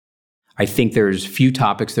I think there's few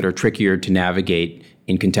topics that are trickier to navigate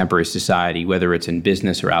in contemporary society, whether it's in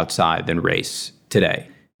business or outside, than race today.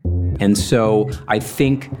 And so I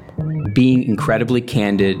think being incredibly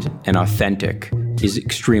candid and authentic is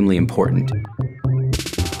extremely important.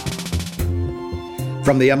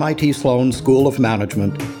 From the MIT Sloan School of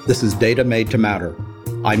Management, this is Data Made to Matter.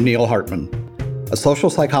 I'm Neil Hartman. A social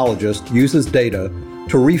psychologist uses data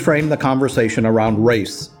to reframe the conversation around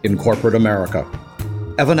race in corporate America.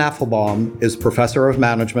 Evan Affelbaum is Professor of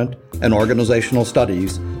Management and Organizational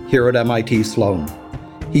Studies here at MIT Sloan.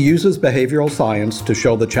 He uses behavioral science to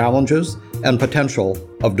show the challenges and potential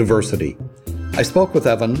of diversity. I spoke with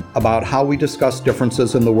Evan about how we discuss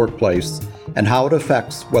differences in the workplace and how it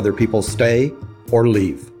affects whether people stay or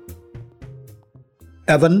leave.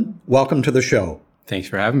 Evan, welcome to the show. Thanks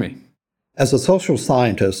for having me. As a social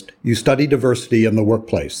scientist, you study diversity in the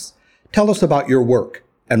workplace. Tell us about your work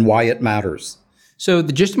and why it matters. So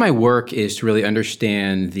the gist of my work is to really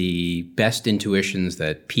understand the best intuitions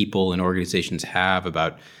that people and organizations have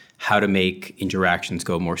about how to make interactions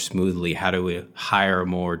go more smoothly, how to hire a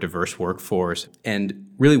more diverse workforce, and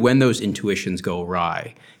really when those intuitions go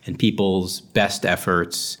awry and people's best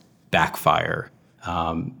efforts backfire.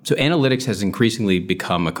 So analytics has increasingly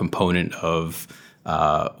become a component of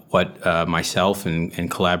what myself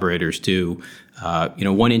and collaborators do.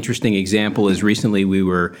 One interesting example is recently we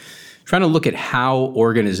were trying to look at how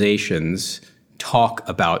organizations talk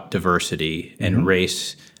about diversity and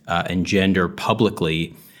race and gender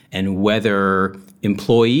publicly, and whether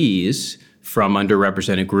employees from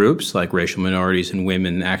underrepresented groups like racial minorities and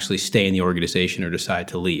women actually stay in the organization or decide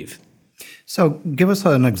to leave. So give us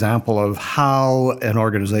an example of how an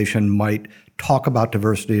organization might talk about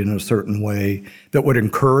diversity in a certain way that would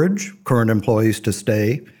encourage current employees to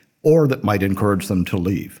stay or that might encourage them to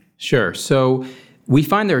leave. Sure. So we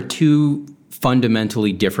find there are two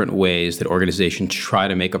fundamentally different ways that organizations try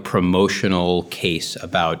to make a promotional case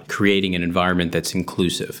about creating an environment that's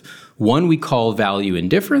inclusive. One we call value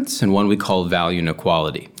indifference, and one we call value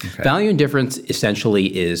inequality. Okay. Value indifference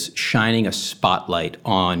essentially is shining a spotlight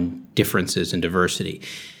on differences and diversity.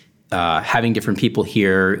 Having different people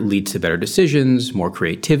here leads to better decisions, more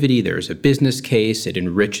creativity. There's a business case. It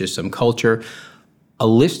enriches some culture. A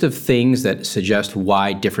list of things that suggest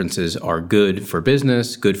why differences are good for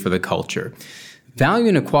business, good for the culture. Value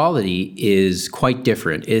inequality is quite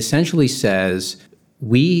different. It essentially says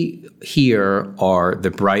we here are the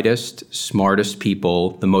brightest, smartest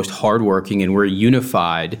people, the most hardworking, and we're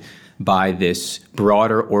unified by this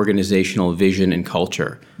broader organizational vision and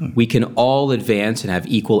culture. We can all advance and have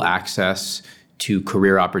equal access to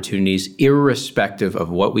career opportunities, irrespective of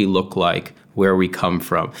what we look like, where we come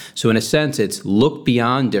from. So in a sense, it's look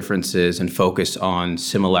beyond differences and focus on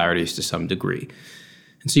similarities to some degree.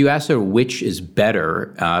 And so you asked her which is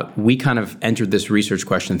better. We kind of entered this research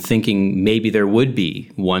question thinking maybe there would be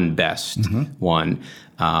one best one.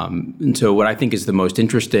 And so what I think is the most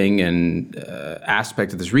interesting and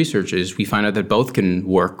aspect of this research is we find out that both can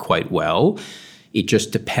work quite well. It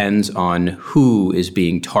just depends on who is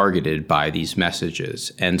being targeted by these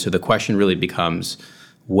messages. And so the question really becomes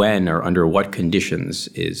when or under what conditions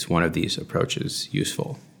is one of these approaches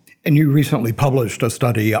useful. And you recently published a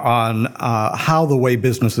study on how the way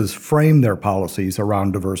businesses frame their policies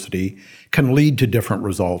around diversity can lead to different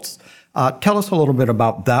results. Tell us a little bit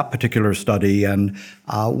about that particular study and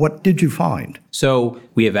what did you find? So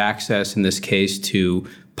we have access in this case to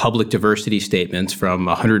public diversity statements from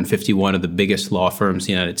 151 of the biggest law firms in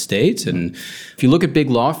the United States. And if you look at big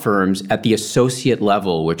law firms at the associate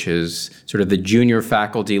level, which is sort of the junior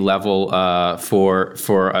faculty level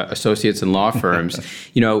for associates in law firms,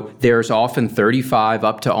 there's often 35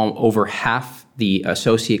 up to over half the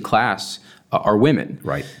associate class are women.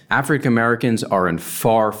 Right. African Americans are in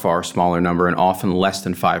far, far smaller number and often less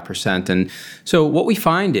than 5%. And so what we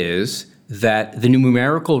find is that the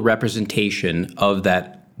numerical representation of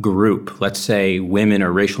that group, let's say women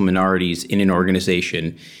or racial minorities in an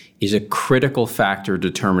organization, is a critical factor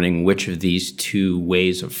determining which of these two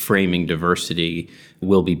ways of framing diversity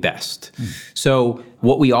will be best. So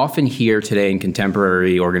what we often hear today in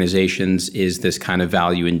contemporary organizations is this kind of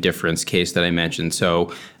value indifference case that I mentioned.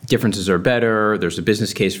 So differences are better, there's a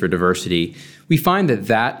business case for diversity. We find that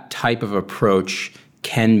that type of approach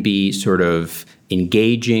can be sort of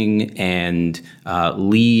engaging and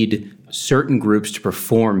lead certain groups to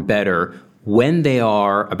perform better when they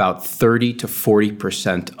are about 30 to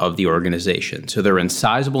 40% of the organization. So they're in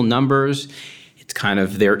sizable numbers. It's kind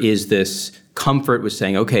of, there is this comfort with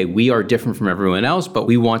saying, okay, we are different from everyone else, but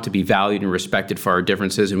we want to be valued and respected for our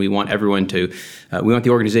differences, and we want everyone to, we want the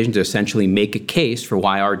organization to essentially make a case for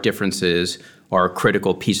why our differences are a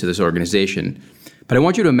critical piece of this organization. But I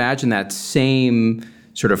want you to imagine that same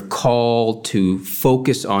sort of call to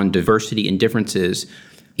focus on diversity and differences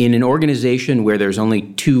in an organization where there's only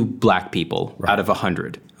 2 black people out of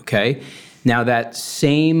 100, okay? Now, that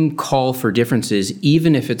same call for differences,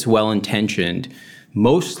 even if it's well-intentioned,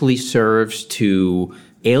 mostly serves to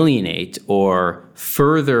alienate or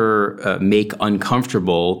further make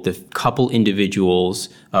uncomfortable the couple individuals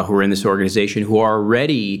who are in this organization who are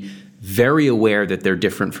already very aware that they're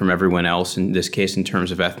different from everyone else, in this case in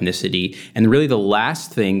terms of ethnicity. And really the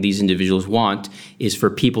last thing these individuals want is for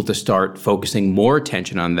people to start focusing more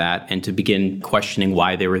attention on that and to begin questioning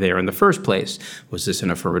why they were there in the first place. Was this an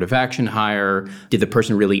affirmative action hire? Did the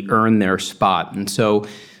person really earn their spot? And so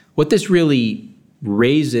what this really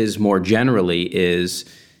raises more generally is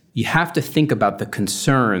you have to think about the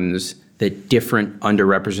concerns that different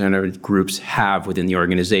underrepresented groups have within the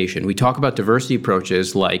organization. We talk about diversity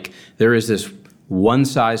approaches like there is this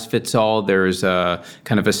one-size-fits-all, there's a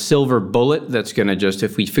kind of a silver bullet that's going to just,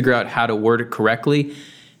 if we figure out how to word it correctly,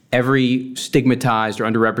 every stigmatized or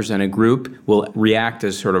underrepresented group will react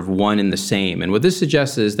as sort of one and the same. And what this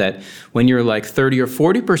suggests is that when you're like 30 or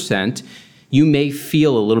 40%, you may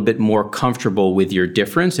feel a little bit more comfortable with your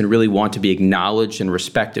difference and really want to be acknowledged and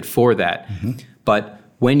respected for that. Mm-hmm. But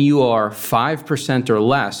when you are 5% or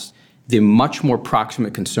less, the much more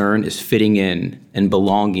proximate concern is fitting in and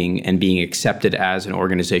belonging and being accepted as an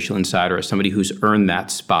organizational insider, as somebody who's earned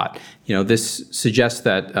that spot. You know, this suggests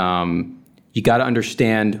that you got to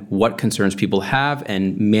understand what concerns people have,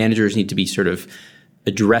 and managers need to be sort of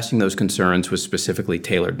addressing those concerns with specifically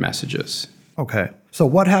tailored messages. Okay. So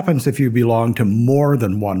what happens if you belong to more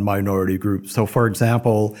than one minority group? So, for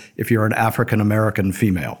example, if you're an African-American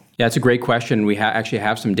female? Yeah, that's a great question. We actually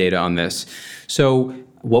have some data on this. So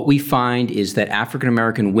what we find is that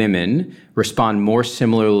African-American women respond more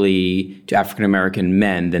similarly to African-American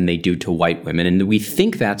men than they do to white women. And we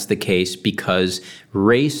think that's the case because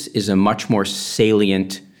race is a much more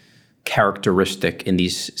salient characteristic in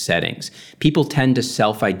these settings. People tend to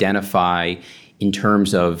self-identify in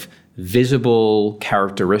terms of visible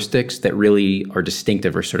characteristics that really are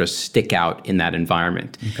distinctive or sort of stick out in that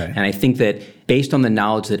environment. Okay. And I think that based on the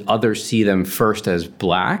knowledge that others see them first as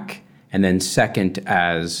black and then second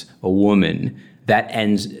as a woman, that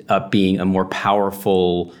ends up being a more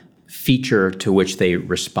powerful feature to which they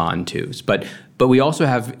respond to. But we also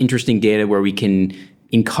have interesting data where we can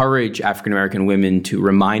encourage African-American women to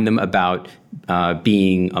remind them about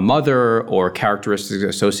being a mother or characteristics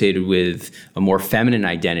associated with a more feminine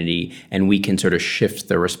identity, and we can sort of shift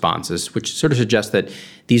their responses, which sort of suggests that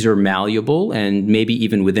these are malleable, and maybe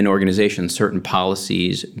even within organizations, certain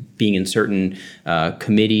policies, being in certain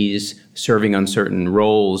committees, serving on certain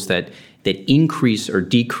roles that increase or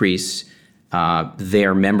decrease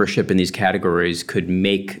their membership in these categories could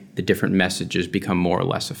make the different messages become more or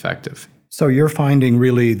less effective. So you're finding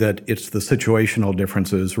really that it's the situational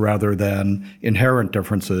differences rather than inherent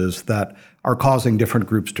differences that are causing different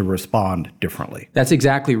groups to respond differently. That's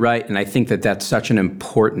exactly right. And I think that that's such an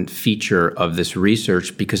important feature of this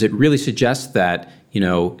research because it really suggests that, you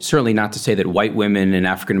know, certainly not to say that white women and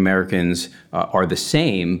African Americans are the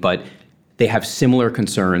same, but they have similar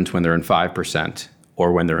concerns when they're in 5%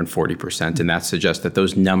 or when they're in 40%. And that suggests that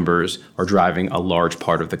those numbers are driving a large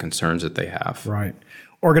part of the concerns that they have. Right.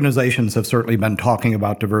 Organizations have certainly been talking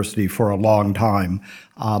about diversity for a long time,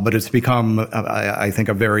 but it's become, I think,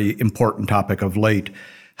 a very important topic of late.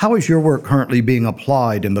 How is your work currently being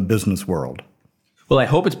applied in the business world? Well, I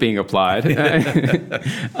hope it's being applied.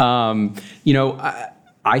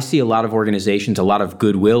 I see a lot of organizations, a lot of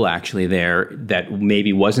goodwill actually there that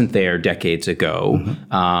maybe wasn't there decades ago.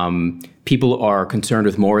 Mm-hmm. People are concerned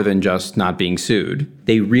with more than just not being sued.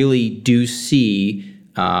 They really do see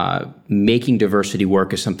making diversity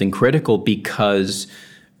work as something critical because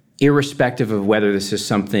irrespective of whether this is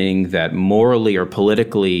something that morally or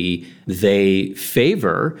politically they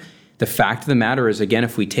favor, the fact of the matter is, again,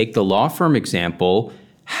 if we take the law firm example,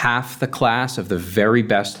 half the class of the very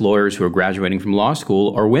best lawyers who are graduating from law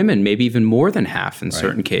school are women, maybe even more than half in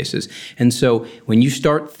certain cases. And so when you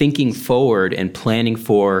start thinking forward and planning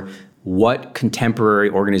for what contemporary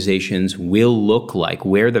organizations will look like,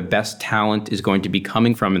 where the best talent is going to be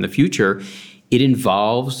coming from in the future, it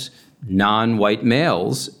involves non-white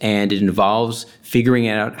males, and it involves figuring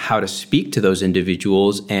out how to speak to those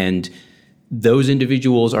individuals, and those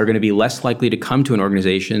individuals are going to be less likely to come to an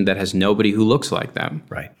organization that has nobody who looks like them.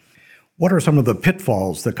 Right. What are some of the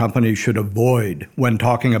pitfalls that companies should avoid when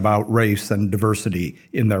talking about race and diversity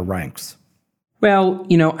in their ranks? Well,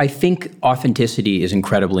 I think authenticity is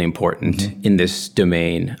incredibly important in this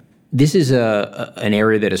domain. this is an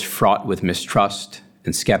area that is fraught with mistrust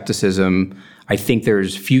and skepticism. I think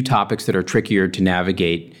there's few topics that are trickier to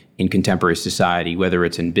navigate in contemporary society, whether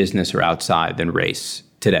it's in business or outside, than race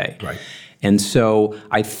today. Right. And so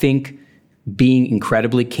I think being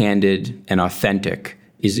incredibly candid and authentic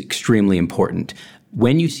is extremely important.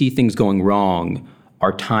 When you see things going wrong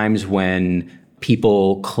are times when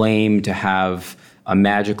people claim to have a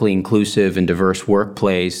magically inclusive and diverse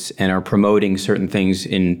workplace and are promoting certain things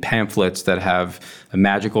in pamphlets that have a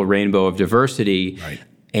magical rainbow of diversity. Right.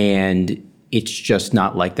 And it's just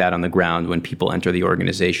not like that on the ground when people enter the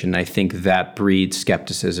organization. I think that breeds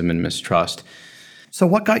skepticism and mistrust. So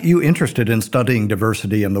what got you interested in studying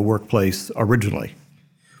diversity in the workplace originally?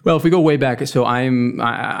 Well, if we go way back, so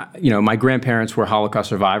my grandparents were Holocaust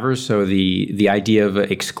survivors, so the idea of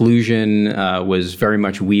exclusion was very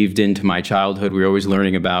much weaved into my childhood. We were always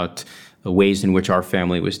learning about the ways in which our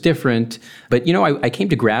family was different. But, I came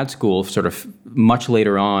to grad school sort of much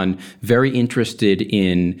later on, very interested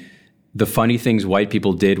in the funny things white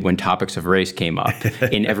people did when topics of race came up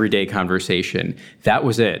in everyday conversation. That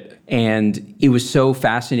was it. And it was so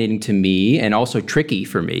fascinating to me and also tricky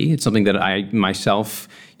for me. It's something that I myself,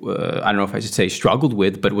 I don't know if I should say struggled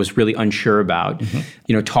with, but was really unsure about.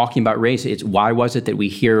 Mm-hmm. Talking about race, it's why was it that we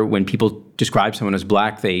hear when people describe someone as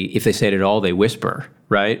black, if they say it at all, they whisper,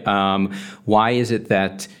 right? Why is it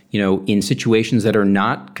that, in situations that are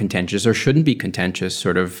not contentious or shouldn't be contentious,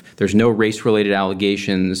 there's no race-related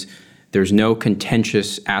allegations, there's no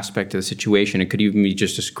contentious aspect of the situation. It could even be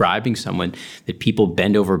just describing someone that people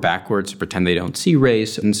bend over backwards to pretend they don't see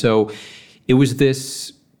race. And so it was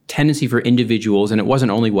this tendency for individuals, and it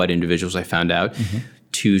wasn't only white individuals, I found out, mm-hmm.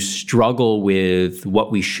 to struggle with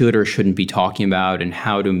what we should or shouldn't be talking about and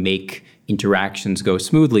how to make interactions go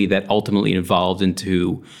smoothly that ultimately evolved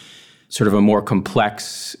into sort of a more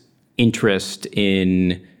complex interest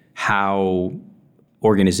in how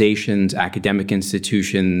organizations, academic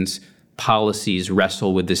institutions, policies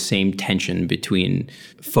wrestle with the same tension between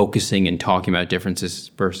focusing and talking about differences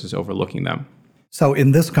versus overlooking them. So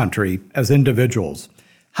in this country, as individuals,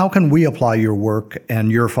 how can we apply your work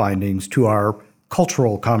and your findings to our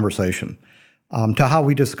cultural conversation, to how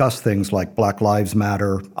we discuss things like Black Lives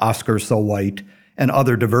Matter, Oscars So White, and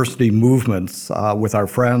other diversity movements with our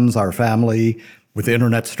friends, our family, with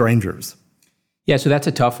internet strangers? Yeah, so that's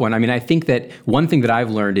a tough one. I mean, I think that one thing that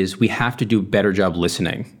I've learned is we have to do a better job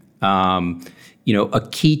listening. A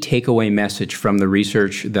key takeaway message from the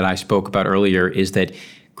research that I spoke about earlier is that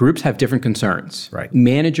groups have different concerns. Right.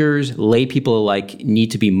 Managers, lay people alike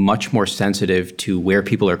need to be much more sensitive to where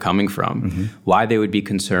people are coming from, mm-hmm. why they would be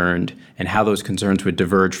concerned, and how those concerns would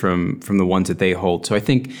diverge from the ones that they hold. So I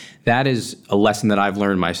think that is a lesson that I've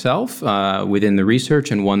learned myself within the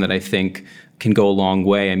research, and one that I think can go a long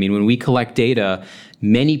way. I mean, when we collect data,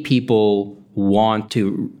 many people want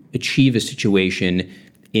to achieve a situation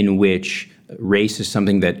in which race is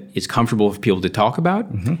something that is comfortable for people to talk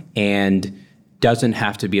about mm-hmm. and doesn't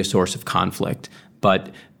have to be a source of conflict. But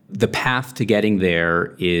the path to getting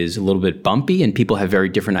there is a little bit bumpy, and people have very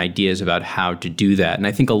different ideas about how to do that. And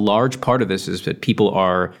I think a large part of this is that people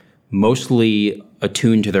are mostly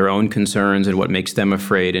attuned to their own concerns and what makes them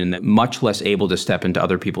afraid, and much less able to step into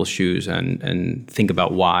other people's shoes and think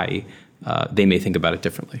about why they may think about it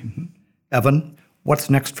differently. Mm-hmm. Evan, what's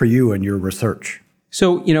next for you in your research?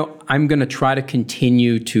 So, I'm going to try to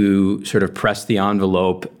continue to sort of press the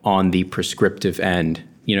envelope on the prescriptive end.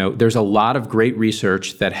 There's a lot of great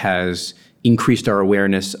research that has increased our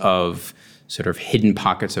awareness of sort of hidden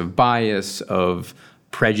pockets of bias, of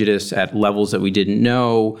prejudice at levels that we didn't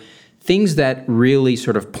know, things that really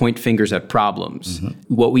sort of point fingers at problems.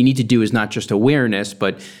 Mm-hmm. What we need to do is not just awareness,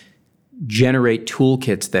 but generate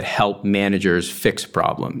toolkits that help managers fix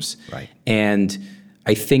problems. Right. And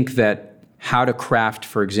I think that how to craft,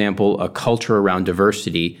 for example, a culture around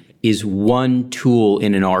diversity is one tool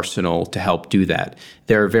in an arsenal to help do that.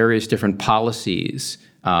 There are various different policies,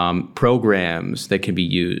 programs that can be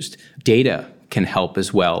used. Data can help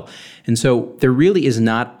as well. And so there really is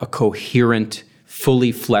not a coherent,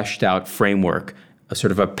 fully fleshed out framework, a sort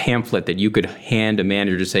of a pamphlet that you could hand a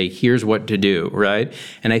manager to say, here's what to do, right?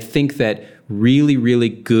 And I think that really, really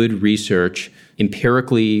good research,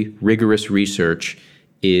 empirically rigorous research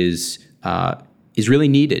is really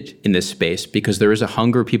needed in this space, because there is a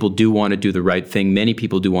hunger. People do want to do the right thing. Many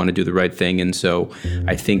people do want to do the right thing. And so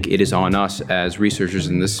I think it is on us as researchers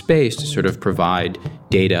in this space to sort of provide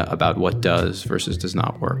data about what does versus does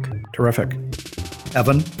not work. Terrific.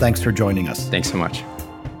 Evan, thanks for joining us. Thanks so much.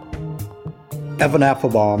 Evan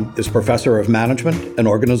Applebaum is Professor of Management and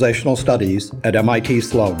Organizational Studies at MIT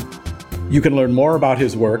Sloan. You can learn more about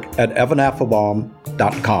his work at evanapplebaum.com.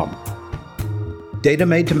 MIT.com. Data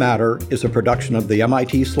Made to Matter is a production of the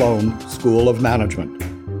MIT Sloan School of Management.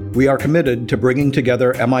 We are committed to bringing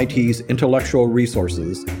together MIT's intellectual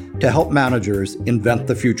resources to help managers invent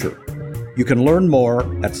the future. You can learn more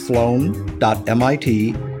at sloan.mit.edu.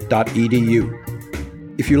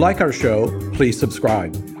 If you like our show, please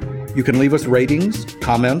subscribe. You can leave us ratings,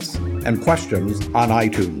 comments, and questions on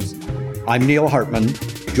iTunes. I'm Neil Hartman.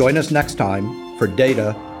 Join us next time for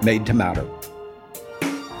Data Made to Matter.